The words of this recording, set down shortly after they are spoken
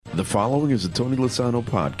The following is a Tony Lasano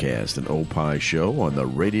podcast, an Opie show on the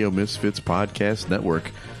Radio Misfits Podcast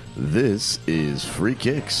Network. This is Free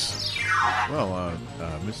Kicks. Well,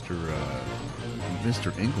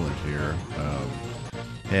 Mr. England here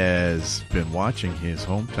has been watching his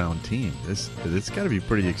hometown team. It's got to be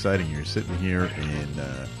pretty exciting. You're sitting here in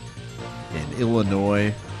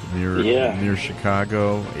Illinois, near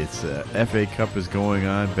Chicago. It's FA Cup is going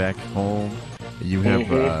on back home. You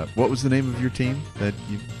have what was the name of your team that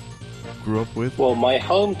you grew up with? Well, my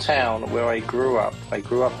hometown where I grew up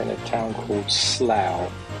in a town called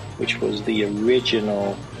Slough, which was the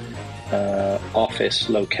original office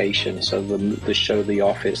location. So the show The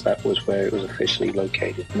Office, that was where it was officially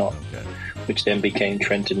located, which then became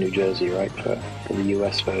Trenton, New Jersey, right, for the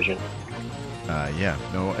U.S. version.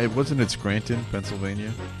 No, it wasn't. It Scranton,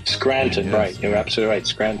 Pennsylvania. Scranton, yes, right? You're absolutely right.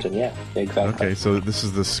 Scranton, yeah, exactly. Okay, so this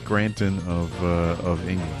is the Scranton of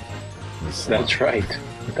England. That's right.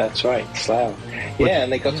 That's right, Slough. Yeah,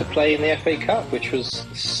 and they got to play in the FA Cup, which was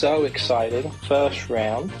so exciting. First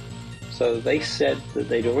round. So they said that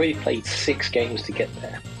they'd already played 6 games to get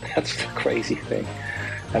there. That's the crazy thing.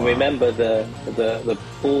 And remember,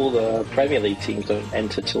 all the Premier League teams don't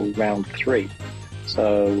enter till round 3.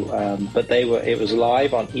 So, but it was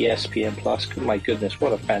live on ESPN Plus. My goodness,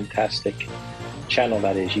 what a fantastic channel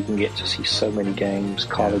that is. You can get to see so many games,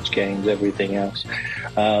 college games, everything else.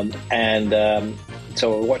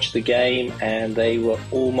 So I watched the game, and they were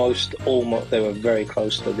almost, they were very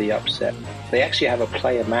close to the upset. They actually have a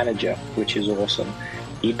player manager, which is awesome.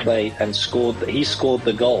 He played and scored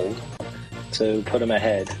the goal to put them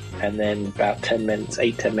ahead. And then about 10 minutes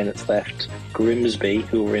left, Grimsby,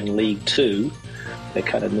 who were in League 2, they're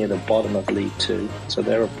kind of near the bottom of League 2. So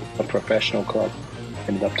they're a professional club,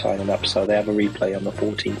 ended up tying it up. So they have a replay on the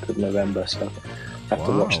 14th of November. So I have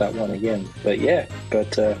to watch that one again. But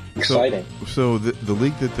exciting. So the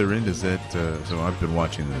league that they're in, is that, so I've been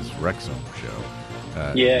watching this Wrexham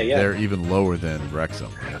show. Yeah. They're even lower than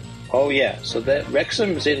Wrexham, right? Oh, yeah. So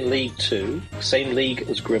Wrexham's in League 2, same league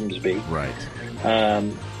as Grimsby. Right.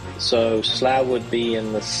 So Slough would be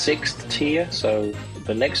in the 6th tier. So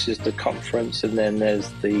the next is the conference, and then there's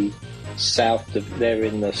the South. They're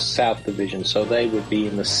in the South Division, so they would be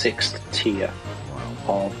in the 6th tier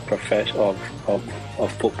of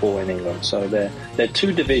football in England. So they're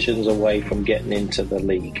 2 divisions away from getting into the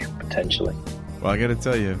league potentially. Well, I got to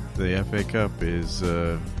tell you, the FA Cup is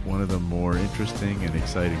one of the more interesting and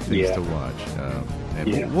exciting things to watch.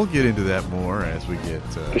 We'll get into that more as we get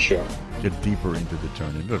for sure. Get deeper into the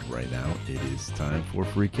tournament. But right now, it is time for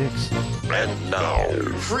Free Kicks. And now,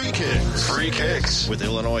 Free Kicks. Free Kicks with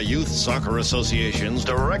Illinois Youth Soccer Association's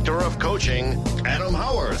Director of Coaching, Adam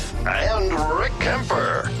Howarth, and Rick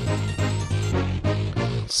Kemper.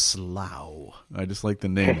 Slough. I just like the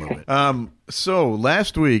name of it. So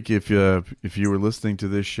last week, if you were listening to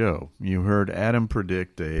this show, you heard Adam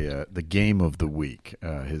predict the game of the week.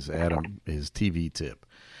 His TV tip.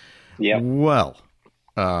 Yeah. Well,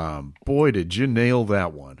 boy, did you nail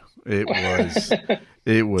that one! It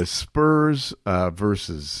was Spurs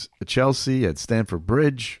versus Chelsea at Stamford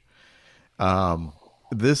Bridge.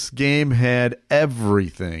 This game had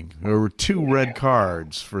everything. There were 2 red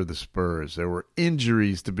cards for the Spurs. There were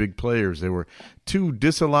injuries to big players. There were 2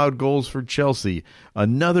 disallowed goals for Chelsea,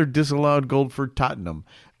 another disallowed goal for Tottenham.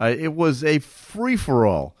 It was a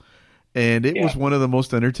free-for-all, and it was one of the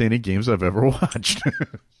most entertaining games I've ever watched.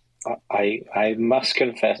 I must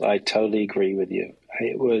confess, I totally agree with you.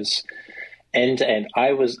 It was end to end.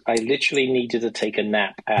 I literally needed to take a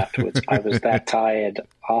nap afterwards. I was that tired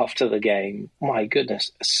after the game. My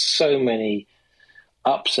goodness, so many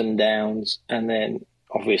ups and downs. And then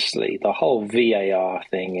obviously the whole VAR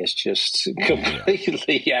thing is just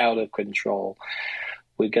completely out of control.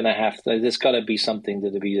 We're going to have to, there's got to be something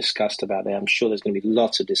to be discussed about there. I'm sure there's going to be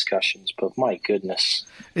lots of discussions, but my goodness,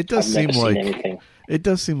 it does I've seem never like seen anything. It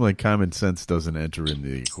does seem like common sense doesn't enter into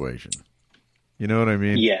the equation. You know what I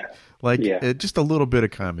mean? Yeah. Just a little bit of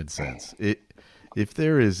common sense. If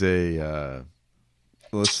there is a,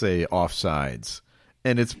 let's say, offsides,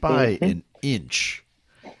 and it's by an inch,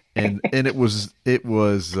 and it was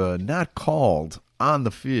not called on the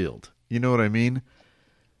field. You know what I mean?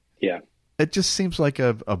 Yeah. It just seems like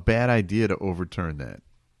a bad idea to overturn that.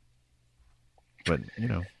 But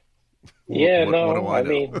Yeah, what no, do I know?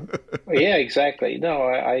 mean, yeah, exactly. No,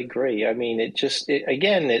 I agree. I mean,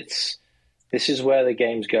 this is where the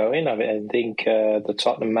game's going. I think the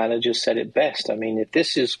Tottenham manager said it best. I mean, if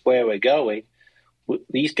this is where we're going,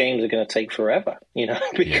 these games are going to take forever,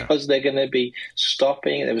 because they're going to be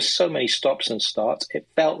stopping. There was so many stops and starts. It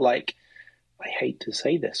felt like, I hate to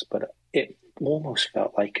say this, but it almost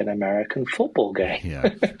felt like an American football game.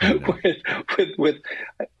 Yeah. with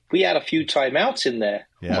we had a few timeouts in there.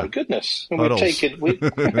 Yeah. Oh my goodness! And Huddles.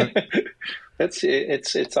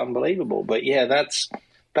 it's unbelievable. But yeah, that's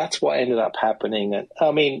what ended up happening. And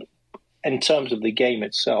I mean, in terms of the game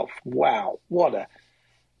itself, wow, what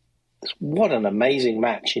an amazing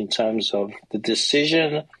match in terms of the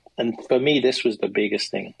decision. And for me, this was the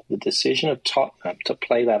biggest thing: the decision of Tottenham to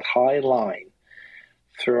play that high line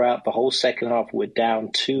throughout the whole second half. We're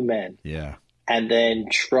down 2 men, and then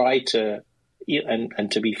try to.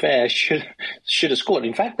 And to be fair, should have scored.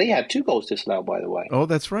 In fact, they had 2 goals disallowed, by the way. Oh,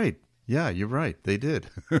 that's right. Yeah, you're right. They did.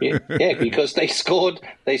 yeah, because they scored.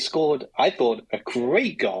 I thought a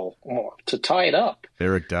great goal to tie it up.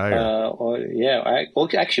 Eric Dyer.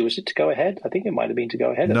 Actually, was it to go ahead? I think it might have been to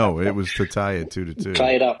go ahead. No, it was to tie it 2-2.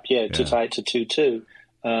 Tie it up, to tie it to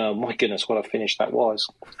 2-2. My goodness, what a finish that was!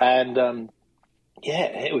 And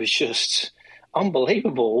it was just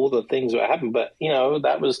unbelievable, all the things that happened. But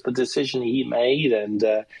that was the decision he made, and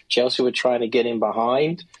Chelsea were trying to get in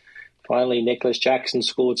behind. Finally, Nicholas Jackson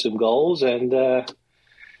scored some goals, and the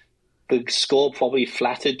score probably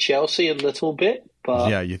flattered Chelsea a little bit. But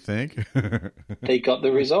yeah, you think? they got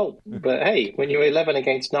the result. But hey, when you're 11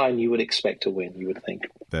 against 9, you would expect to win, you would think.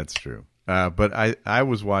 That's true. But I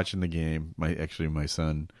was watching the game. My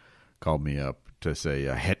son called me up to say,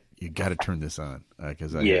 you got to turn this on,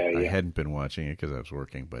 because I hadn't been watching it because I was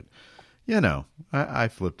working. But, I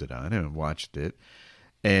flipped it on and watched it.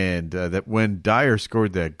 And that when Dyer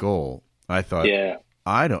scored that goal, I thought,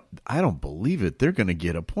 I don't believe it. They're going to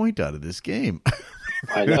get a point out of this game.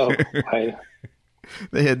 I know.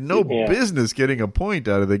 They had no business getting a point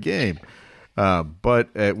out of the game. But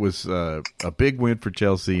it was a big win for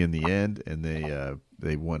Chelsea in the end, and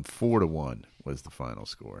they won 4-1 was the final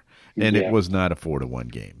score. And it was not a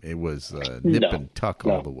 4-1 game. It was nip and tuck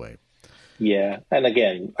all the way. Yeah, and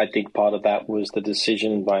again, I think part of that was the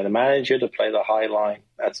decision by the manager to play the high line.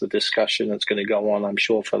 That's the discussion that's going to go on, I'm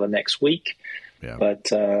sure, for the next week. Yeah.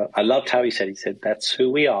 But I loved how he said, that's who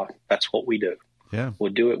we are. That's what we do. Yeah,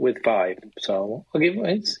 we'll do it with 5. So I'll give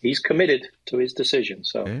him, he's committed to his decision.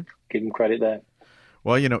 So give him credit there.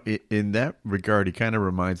 Well, in that regard, he kind of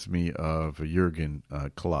reminds me of Jurgen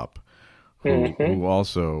Klopp, who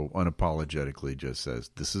also unapologetically just says,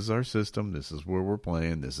 this is our system, this is where we're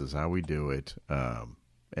playing, this is how we do it. And,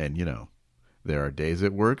 there are days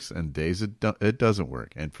it works and days it doesn't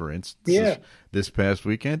work. And for instance, this past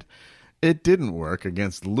weekend, it didn't work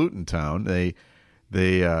against Luton Town. They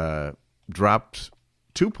dropped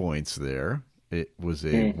 2 points there. It was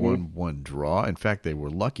a 1-1 draw. In fact, they were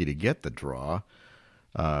lucky to get the draw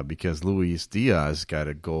because Luis Diaz got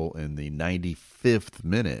a goal in the 95th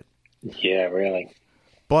minute. Yeah, really.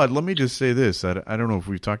 But let me just say this. I don't know if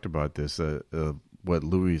we've talked about this, what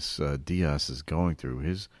Luis Diaz is going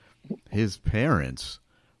through. His parents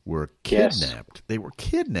were kidnapped. Yes. They were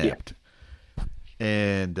kidnapped. Yeah.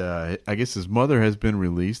 And I guess his mother has been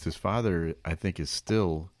released. His father, I think, is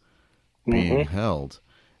still being held.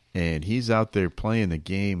 And he's out there playing the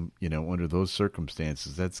game, under those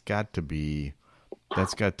circumstances. That's got to be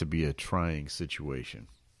a trying situation.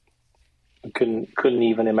 I couldn't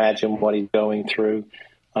even imagine what he's going through.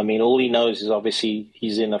 I mean, all he knows is obviously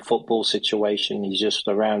he's in a football situation. He's just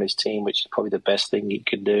around his team, which is probably the best thing he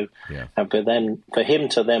could do. Yeah. And for him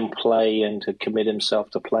to then play and to commit himself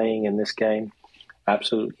to playing in this game,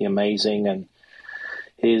 absolutely amazing. And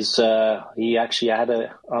he actually had it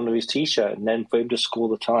under his T-shirt, and then for him to score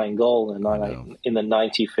the tying goal in the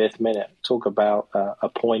 95th minute, talk about a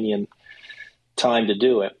poignant time to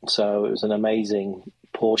do it. So it was an amazing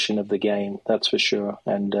portion of the game, that's for sure.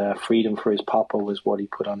 And freedom for his papa was what he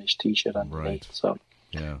put on his T-shirt underneath. Right. So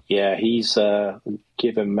he's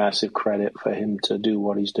give him massive credit for him to do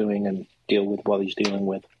what he's doing and deal with what he's dealing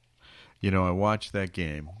with. I watched that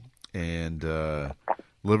game, and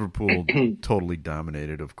Liverpool totally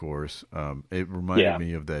dominated, of course. It reminded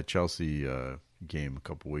me of that Chelsea game a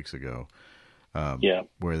couple weeks ago,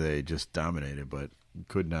 where they just dominated, but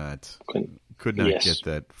could not get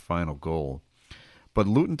that final goal. But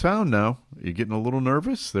Luton Town now, you're getting a little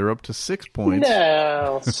nervous. They're up to 6 points.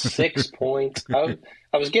 No, 6 points.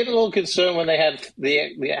 I was getting a little concerned when they had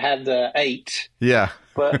 8. Yeah,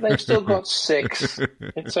 but they've still got 6.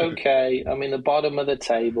 It's okay. I mean, the bottom of the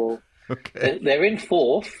table. Okay. They're in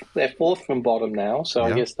 4th. They're 4th from bottom now, so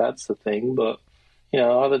I guess that's the thing. But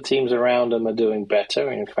other teams around them are doing better.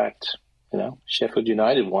 In fact, Sheffield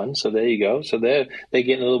United won, so there you go. So they're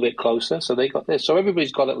getting a little bit closer. So they got this. So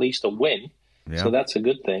everybody's got at least a win. Yeah. So that's a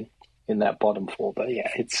good thing in that bottom 4. But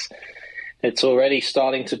it's already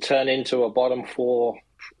starting to turn into a bottom 4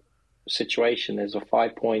 situation. There's a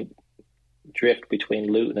 5-point drift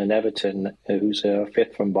between Luton and Everton, who's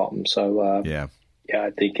fifth from bottom. So yeah,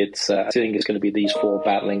 I think it's going to be these four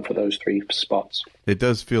battling for those three spots. it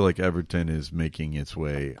does feel like Everton is making its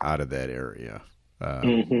way out of that area.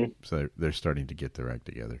 So they're starting to get their act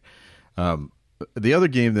together. The other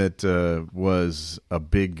game that was a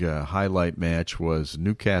big highlight match was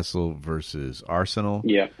Newcastle versus Arsenal.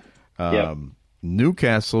 Yeah.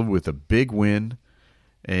 Newcastle with a big win,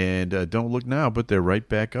 and don't look now, but they're right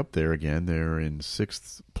back up there again. They're in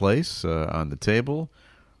sixth place on the table.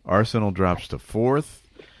 Arsenal drops to fourth,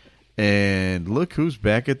 and look who's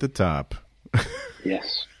back at the top.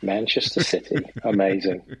 Yes, Manchester City.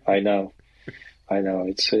 Amazing. I know.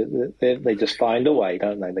 It's they just find a way,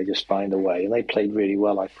 don't they? They just find a way, and they played really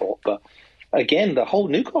well, I thought. But again, the whole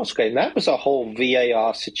Newcastle game, that was a whole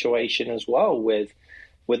VAR situation as well.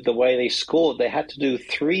 With the way they scored, they had to do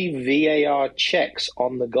 3 VAR checks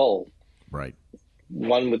on the goal. Right.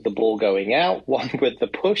 One with the ball going out, one with the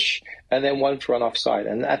push, and then one for an offside.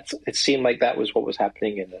 And it seemed like that was what was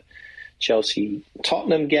happening in the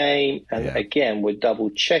Chelsea-Tottenham game. And again, we're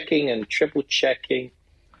double-checking and triple-checking.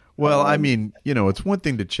 Well, I mean, it's one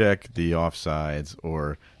thing to check the offsides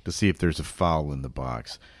or to see if there's a foul in the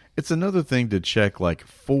box. It's another thing to check like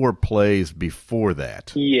 4 plays before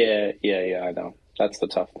that. Yeah, I know. That's the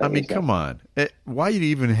tough thing. I mean, come on. Why do you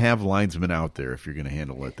even have linesmen out there if you're going to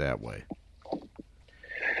handle it that way?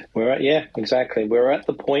 Exactly. We're at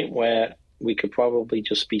the point where we could probably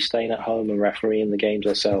just be staying at home and refereeing the games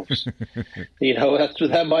ourselves.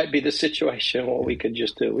 That might be the situation. What we could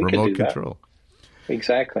just do. We Remote could do control. That.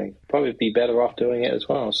 Exactly. Probably be better off doing it as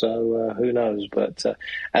well. So who knows? But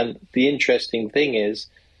and the interesting thing is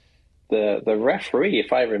the referee,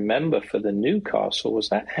 if I remember, for the Newcastle, was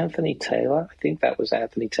that Anthony Taylor? I think that was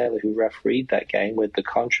Anthony Taylor who refereed that game with the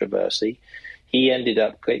controversy. He ended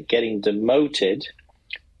up getting demoted.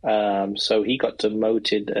 So he got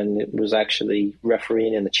demoted and it was actually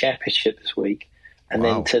refereeing in the championship this week. And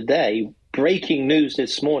then today, breaking news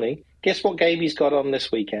this morning, guess what game he's got on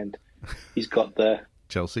this weekend? He's got the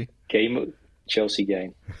Chelsea game.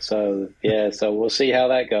 So, so we'll see how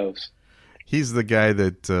that goes. He's the guy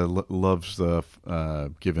that loves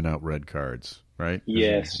giving out red cards, right?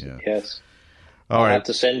 Yes. All right. I have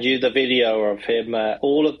to send you the video of him.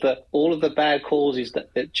 All of the bad calls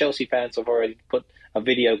that Chelsea fans have already put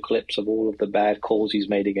video clips of all of the bad calls he's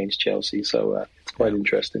made against Chelsea. So it's quite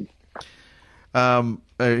interesting.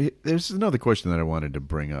 There's another question that I wanted to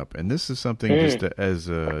bring up, and this is something just as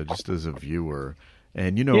a viewer,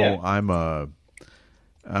 and I'm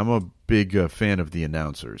a big fan of the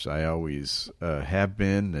announcers. I always have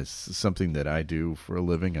been. It's something that I do for a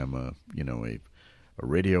living. I'm a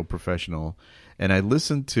radio professional, and I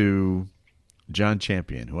listen to John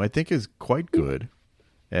Champion, who I think is quite good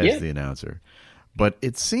as the announcer, but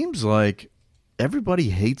it seems like everybody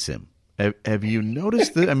hates him. Have you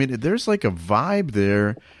noticed that? I mean, there's like a vibe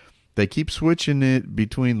there. They keep switching it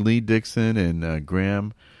between Lee Dixon and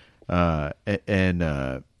Graham,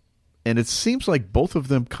 and it seems like both of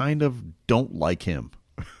them kind of don't like him.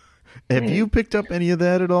 Have you picked up any of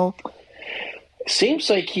that at all? Seems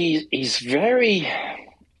like he's very,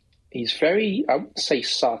 I wouldn't say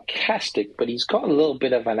sarcastic, but he's got a little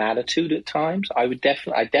bit of an attitude at times. I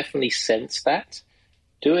definitely sense that.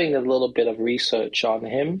 Doing a little bit of research on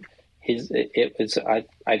him.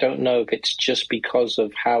 I don't know if it's just because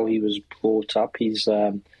of how he was brought up. His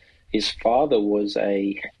father was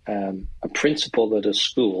a principal at a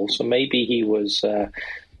school, so maybe he was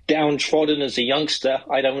downtrodden as a youngster.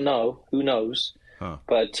 I don't know. Who knows? Huh.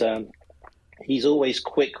 But he's always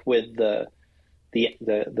quick with the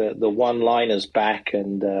one-liners back,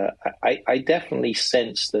 and I definitely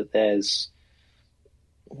sense that there's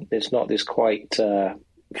not this quite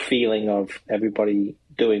feeling of everybody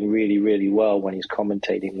doing really, really well when he's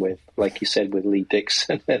commentating with, like you said, with Lee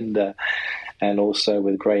Dixon and also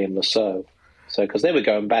with Graham Lasso. So, because they were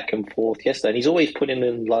going back and forth yesterday, and he's always putting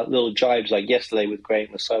in like little jibes, like yesterday with Graham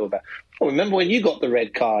Lasso about, remember when you got the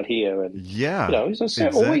red card here? And he's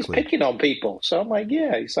always picking on people. So I'm like,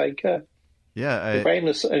 he's like, Graham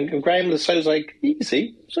Lasso's like,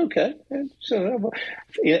 easy, it's okay.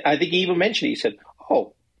 I think he even mentioned it. He said,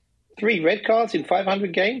 3 red cards in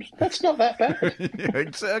 500 games? That's not that bad. Yeah,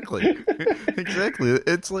 exactly.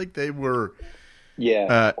 It's like they were.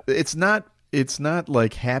 Yeah. It's not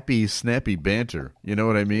like happy, snappy banter. You know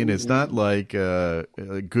what I mean? It's not like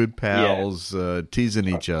good pals teasing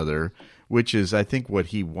each other, which is, I think, what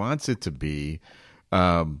he wants it to be.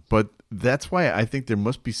 But that's why I think there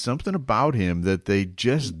must be something about him that they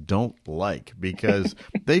just don't like, because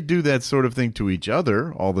they do that sort of thing to each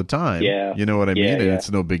other all the time. Yeah. You know what I mean? And Yeah.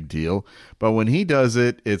 it's no big deal. But when he does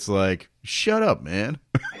it, it's like, shut up, man.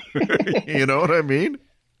 You know what I mean?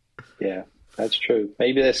 Yeah, that's true.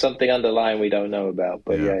 Maybe there's something underlying we don't know about.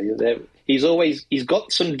 But he's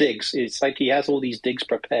got some digs. It's like he has all these digs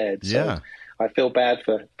prepared. So Yeah. I feel bad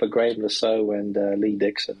for Graham Lasso and Lee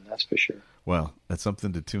Dixon, that's for sure. Well, that's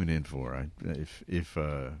something to tune in for. If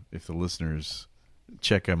the listeners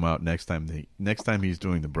check him out next time he's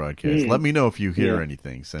doing the broadcast, let me know if you hear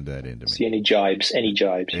anything. Send that in to me. See any jibes?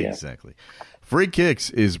 Exactly. Free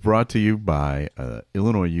Kicks is brought to you by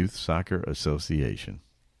Illinois Youth Soccer Association.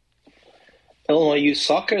 Illinois Youth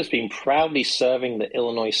Soccer has been proudly serving the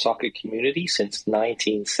Illinois soccer community since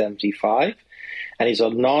 1975, and is a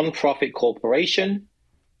non-profit corporation,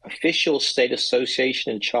 official state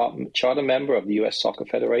association and charter member of the U.S. Soccer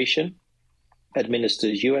Federation,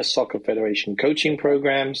 administers U.S. Soccer Federation coaching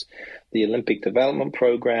programs, the Olympic Development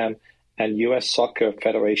Program, and U.S. Soccer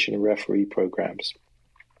Federation referee programs.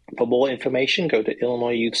 For more information, go to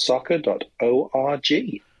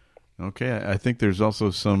illinoisyouthsoccer.org. Okay, I think there's also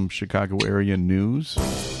some Chicago area news.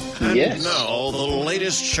 And Yes. now, the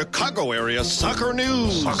latest Chicago area soccer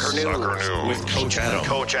news. Soccer news. With Coach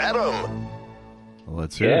Adam. Well,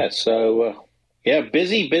 let's hear it. So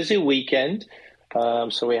busy weekend.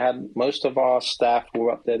 So we had most of our staff were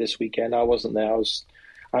up there this weekend. I wasn't there.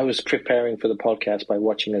 I was preparing for the podcast by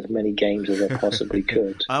watching as many games as I possibly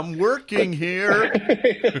could. I'm working here.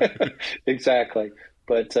 Exactly.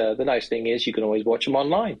 But the nice thing is you can always watch them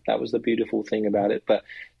online. That was the beautiful thing about it. But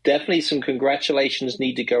definitely some congratulations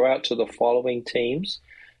need to go out to the following teams.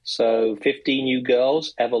 So 15U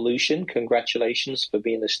Girls Evolution, congratulations for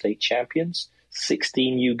being the state champions.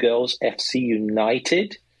 16U Girls FC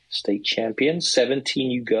United, state champions.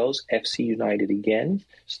 17U Girls FC United again,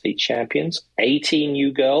 state champions.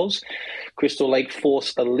 18U Girls Crystal Lake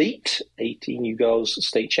Force Elite, 18U Girls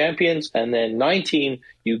state champions. And then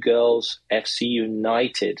 19U Girls FC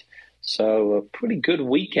United. So a pretty good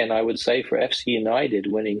weekend, I would say, for FC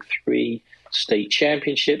United, winning 3 state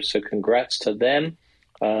championships. So congrats to them.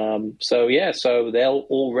 So they'll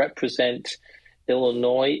all represent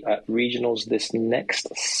Illinois at regionals this next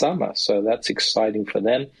summer. So that's exciting for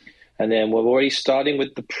them. And then we're already starting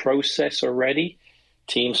with the process already.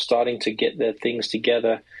 Teams starting to get their things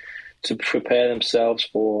together to prepare themselves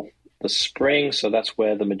for the spring. So that's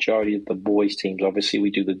where the majority of the boys teams, obviously we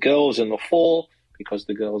do the girls in the fall because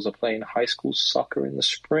the girls are playing high school soccer in the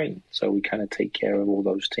spring. So we kind of take care of all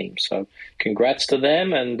those teams. So congrats to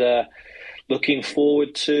them, and looking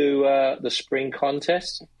forward to the spring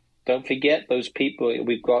contest. Don't forget those people.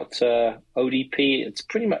 We've got ODP. It's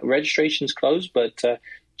pretty much registration's closed, but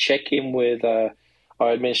check in with our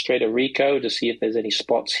administrator Rico to see if there's any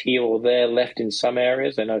spots here or there left in some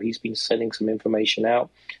areas. I know he's been sending some information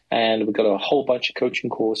out, and we've got a whole bunch of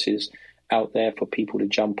coaching courses out there for people to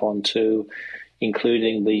jump onto,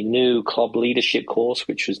 including the new club leadership course,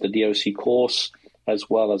 which is the DOC course, as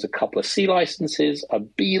well as a couple of C licenses, a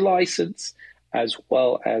B license, as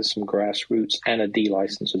well as some grassroots and a D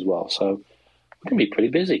license as well. So we're going to be pretty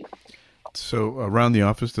busy. So around the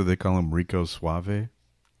office, do they call him Rico Suave?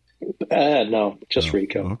 No, just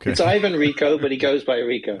Rico. Okay. It's Ivan Rico, but he goes by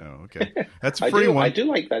Rico. Oh, okay. That's a free one. I do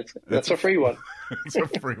like that. That's a free one. It's a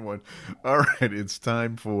free one. All right, it's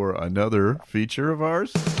time for another feature of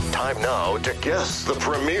ours. Time now to guess the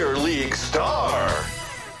Premier League star.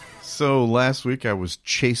 So last week I was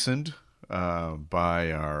chastened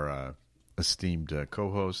by our esteemed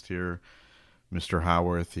co-host here, Mr.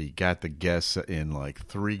 Howarth. He got the guess in like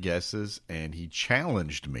 3 guesses, and he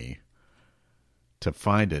challenged me to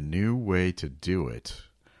find a new way to do it.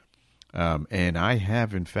 And I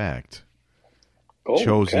have, in fact,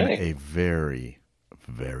 chosen a very,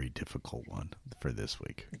 very difficult one for this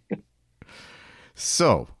week.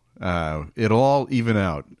 So it'll all even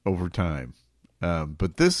out over time.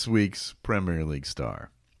 But this week's Premier League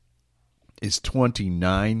star is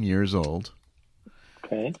 29 years old.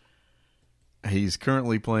 Okay. He's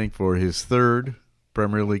currently playing for his 3rd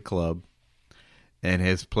Premier League club and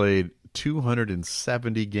has played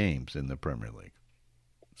 270 games in the Premier League.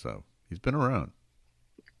 So he's been around.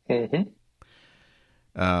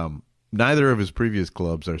 Mm-hmm. Neither of his previous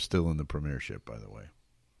clubs are still in the Premiership, by the way.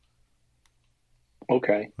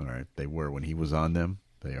 Okay. All right. They were when he was on them.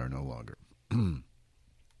 They are no longer.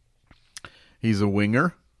 He's a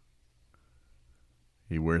winger.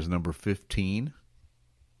 He wears number 15.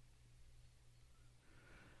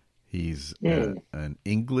 He's an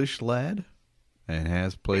English lad and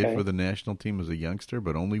has played for the national team as a youngster,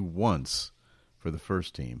 but only once for the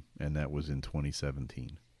first team, and that was in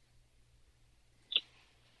 2017.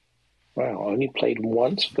 Wow, only played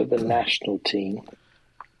once for the national team.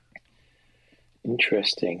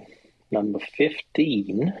 Interesting. Number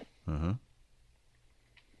 15. Uh-huh.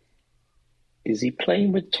 Is he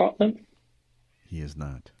playing with Tottenham? He is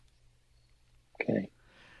not. Okay.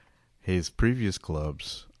 His previous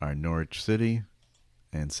clubs are Norwich City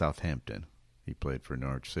and Southampton. He played for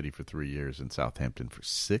Norwich City for 3 years and Southampton for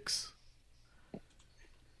 6.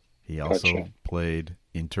 He also played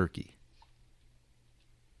in Turkey.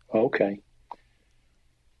 Okay.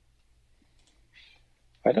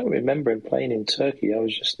 I don't remember him playing in Turkey. I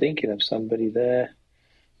was just thinking of somebody there.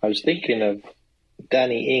 I was thinking of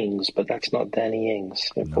Danny Ings, but that's not Danny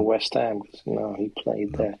Ings for West Ham. No, he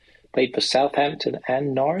played there. Played for Southampton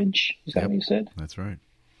and Norwich. Is that what you said? That's right.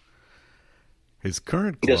 His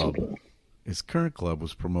current club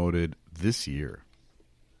was promoted this year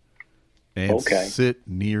and sit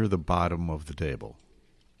near the bottom of the table.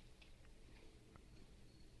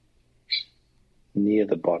 Near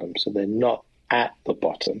the bottom, so they're not at the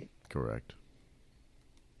bottom. Correct.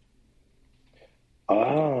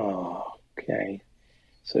 Oh, okay.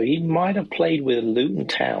 So he might have played with Luton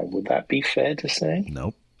Town. Would that be fair to say?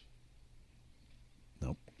 Nope.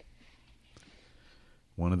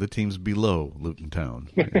 One of the teams below Luton Town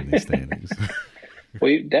in these standings.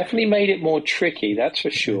 Well, you definitely made it more tricky, that's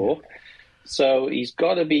for sure. So he's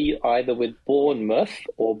got to be either with Bournemouth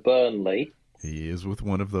or Burnley. He is with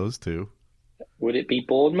one of those two. Would it be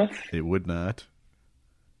Bournemouth? It would not.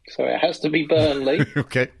 So it has to be Burnley.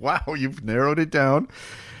 Okay. Wow, you've narrowed it down.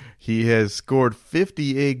 He has scored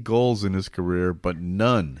 58 goals in his career, but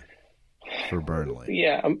none for Burnley.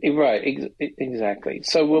 Yeah, right, exactly.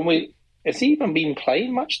 So has he even been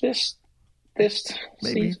playing much this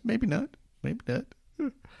season? Maybe not.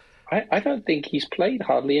 I don't think he's played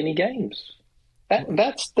hardly any games.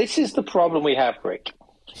 This is the problem we have, Rick.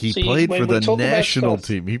 He played for the national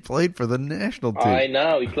team. He played for the national team. I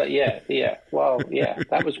know. He played. Yeah. Well, yeah.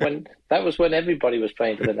 That was when everybody was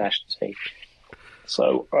playing for the national team.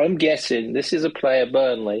 So I'm guessing this is a player,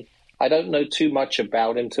 Burnley. I don't know too much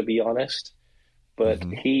about him, to be honest, but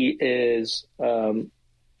he is.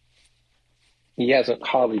 He hasn't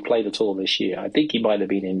hardly played at all this year. I think he might have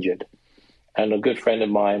been injured. And a good friend of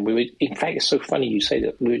mine, in fact, it's so funny you say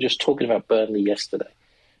that. We were just talking about Burnley yesterday.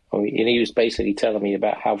 And he was basically telling me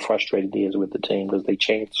about how frustrated he is with the team because they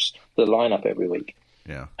change the lineup every week.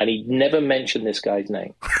 Yeah. And he never mentioned this guy's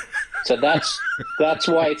name. So that's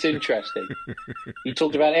why it's interesting. He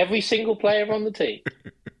talked about every single player on the team,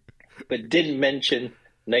 but didn't mention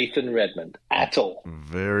Nathan Redmond at all.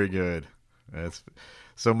 Very good.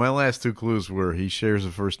 So my last two clues were he shares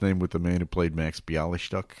a first name with the man who played Max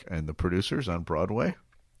Bialystock and the Producers on Broadway.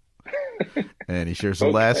 And he shares a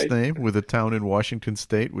last name with a town in Washington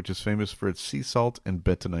State, which is famous for its sea salt and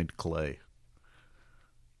bentonite clay.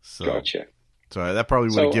 So, gotcha. So that probably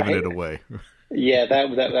would have given it away. Yeah, that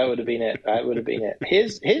would have been it. That would have been it.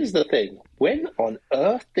 Here's the thing. When on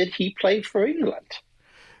earth did he play for England?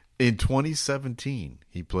 In 2017,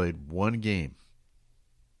 he played one game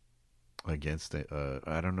against,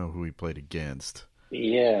 I don't know who he played against.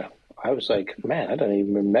 Yeah. I was like, man, I don't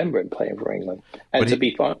even remember him playing for England. And to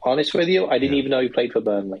be honest with you, I didn't even know he played for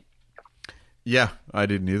Burnley. Yeah, I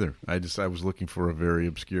didn't either. I was looking for a very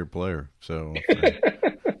obscure player, so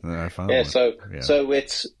I found one. So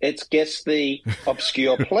it's guess the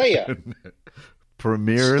obscure player.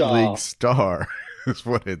 Premier League star is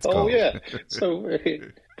what it's called. Oh yeah. So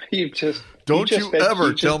you just don't you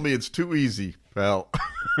ever tell me it's too easy, pal.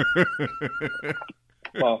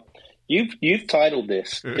 Well. You've titled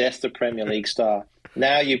this Guess the Premier League Star.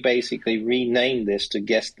 Now you basically renamed this to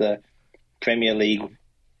Guess the Premier League.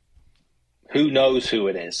 Who knows who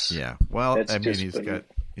it is? Yeah. Well, I mean,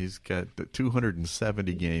 he's got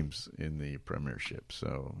 270 games in the Premiership,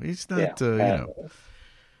 so he's not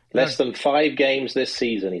less than 5 games this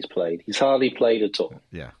season he's played. He's hardly played at all.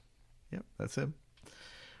 Yeah. Yep, that's him.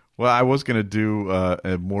 Well, I was going to do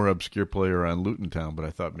a more obscure player on Luton Town, but I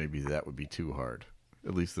thought maybe that would be too hard.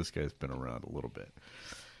 At least this guy's been around a little bit.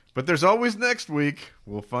 But there's always next week.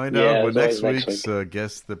 We'll find out what next week's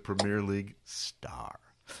Guess the Premier League Star.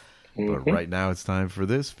 But right now it's time for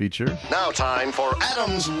this feature. Now time for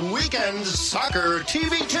Adam's Weekend Soccer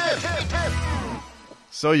TV Tip.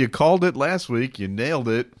 So you called it last week. You nailed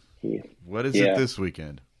it. Yeah. What is it this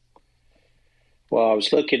weekend? Well, I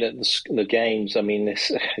was looking at the games. I mean,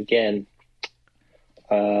 this again,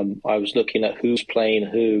 I was looking at who's playing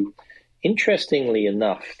who. Interestingly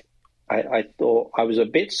enough, I thought I was a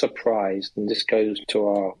bit surprised, and this goes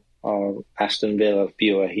to our Aston Villa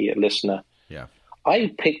viewer here, listener. Yeah.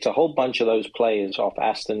 I picked a whole bunch of those players off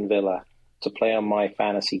Aston Villa to play on my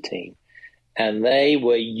fantasy team, and they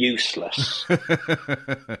were useless.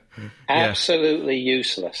 Absolutely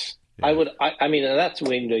useless. Yeah. I mean, and that's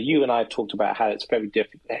when you and I have talked about how it's very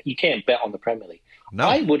difficult. You can't bet on the Premier League. No.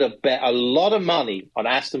 I would have bet a lot of money on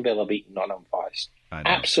Aston Villa beating Nottingham Forest.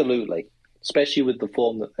 Absolutely. Especially with the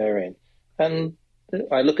form that they're in. And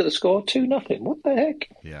I look at the score, 2-0. What the heck?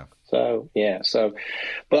 Yeah.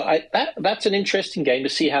 But that's an interesting game to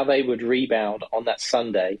see how they would rebound on that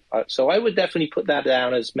Sunday. So I would definitely put that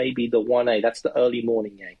down as maybe the 1A. That's the early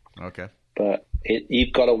morning game. Okay. But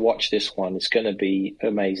you've got to watch this one. It's going to be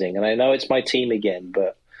amazing. And I know it's my team again,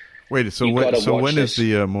 but wait. So when is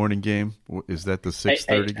the morning game? Is that the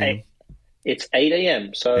 6:30 game? It's 8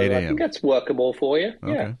 a.m. So 8 a.m. I think that's workable for you.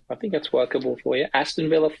 Okay. Yeah, I think that's workable for you. Aston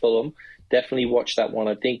Villa, Fulham. Definitely watch that one,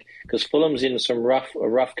 I think, because Fulham's in a rough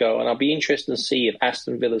go, and I'll be interested to see if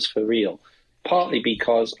Aston Villa's for real. Partly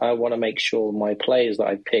because I want to make sure my players that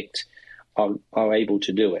I picked are able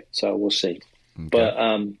to do it. So we'll see. Okay. But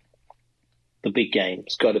the big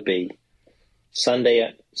game's got to be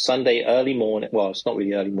Sunday early morning. Well, it's not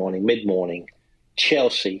really early morning, mid-morning.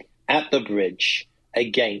 Chelsea at the Bridge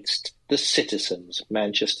against the Citizens,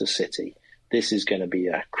 Manchester City. This is going to be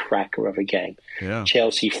a cracker of a game. Yeah.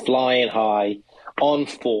 Chelsea flying high, on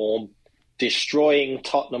form, destroying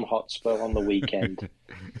Tottenham Hotspur on the weekend.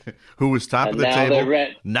 Who was top of the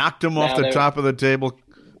table, knocked them off the top of the table.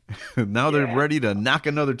 Now they're ready to knock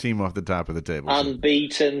another team off the top of the table.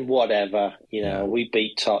 Unbeaten, whatever. We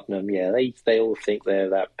beat Tottenham. Yeah, they all think they're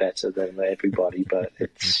that better than everybody, but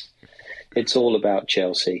it's all about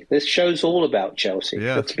Chelsea. This show's all about Chelsea.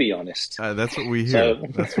 Yeah. Let's be honest. That's what we hear.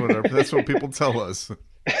 That's what people tell us.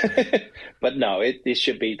 But no, it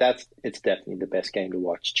should be. It's definitely the best game to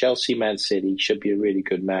watch. Chelsea, Man City should be a really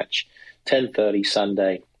good match. 10:30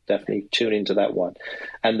 Sunday. Definitely tune into that one.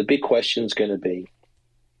 And the big question is going to be: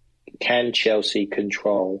 can Chelsea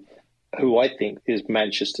control who I think is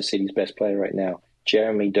Manchester City's best player right now,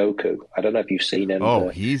 Jeremy Doku? I don't know if you've seen him. Oh,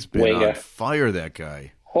 he's been on fire. That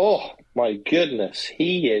guy. Oh, my goodness.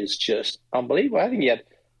 He is just unbelievable. I think he had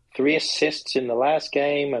 3 assists in the last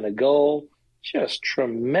game and a goal. Just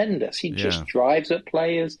tremendous. He just drives at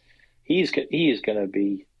players. He is going to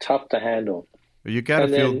be tough to handle. You got to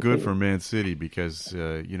feel good for Man City because,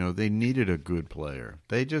 they needed a good player.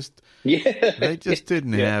 They just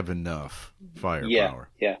didn't have enough firepower.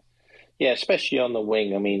 Yeah, especially on the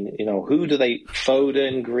wing. I mean, who do they?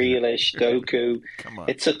 Foden, Grealish, Doku. Come on.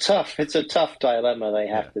 It's a tough dilemma they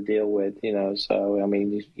have to deal with. So I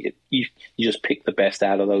mean, you just pick the best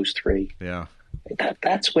out of those 3. Yeah.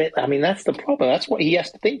 That's the problem. That's what he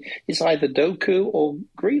has to think. It's either Doku or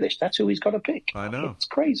Grealish. That's who he's got to pick. I know. It's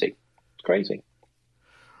crazy.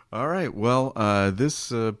 All right. Well,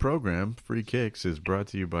 this program, Free Kicks, is brought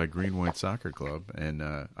to you by Green White Soccer Club, and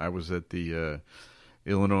I was at the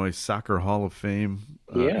Illinois Soccer Hall of Fame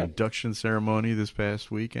induction ceremony this past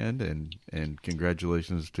weekend, and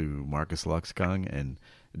congratulations to Marcus Luxkong and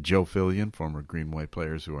Joe Fillion, former Green White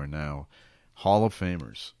players who are now Hall of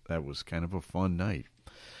Famers. That was kind of a fun night.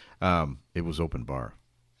 It was open bar,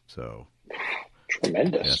 so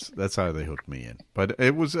tremendous. Yes, that's how they hooked me in. But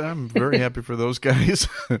I'm very happy for those guys.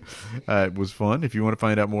 It was fun. If you want to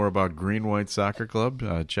find out more about Green White Soccer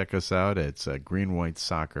Club, check us out. It's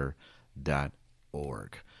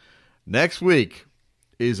greenwhitesoccer.org. Next week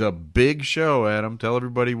is a big show, Adam. Tell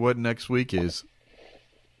everybody what next week is.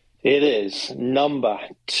 It is number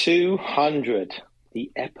 200,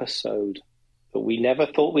 the episode that we never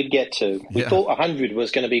thought we'd get to. We thought 100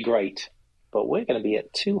 was going to be great, but we're going to be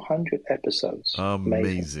at 200 episodes.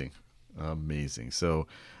 Amazing. So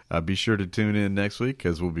be sure to tune in next week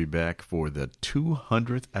because we'll be back for the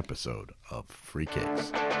 200th episode of Free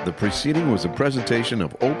Kicks. The preceding was a presentation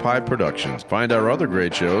of Opie Productions. Find our other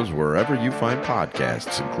great shows wherever you find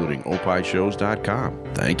podcasts, including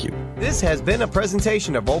opishows.com. Thank you. This has been a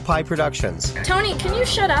presentation of Opie Productions. Tony, can you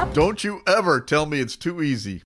shut up? Don't you ever tell me it's too easy.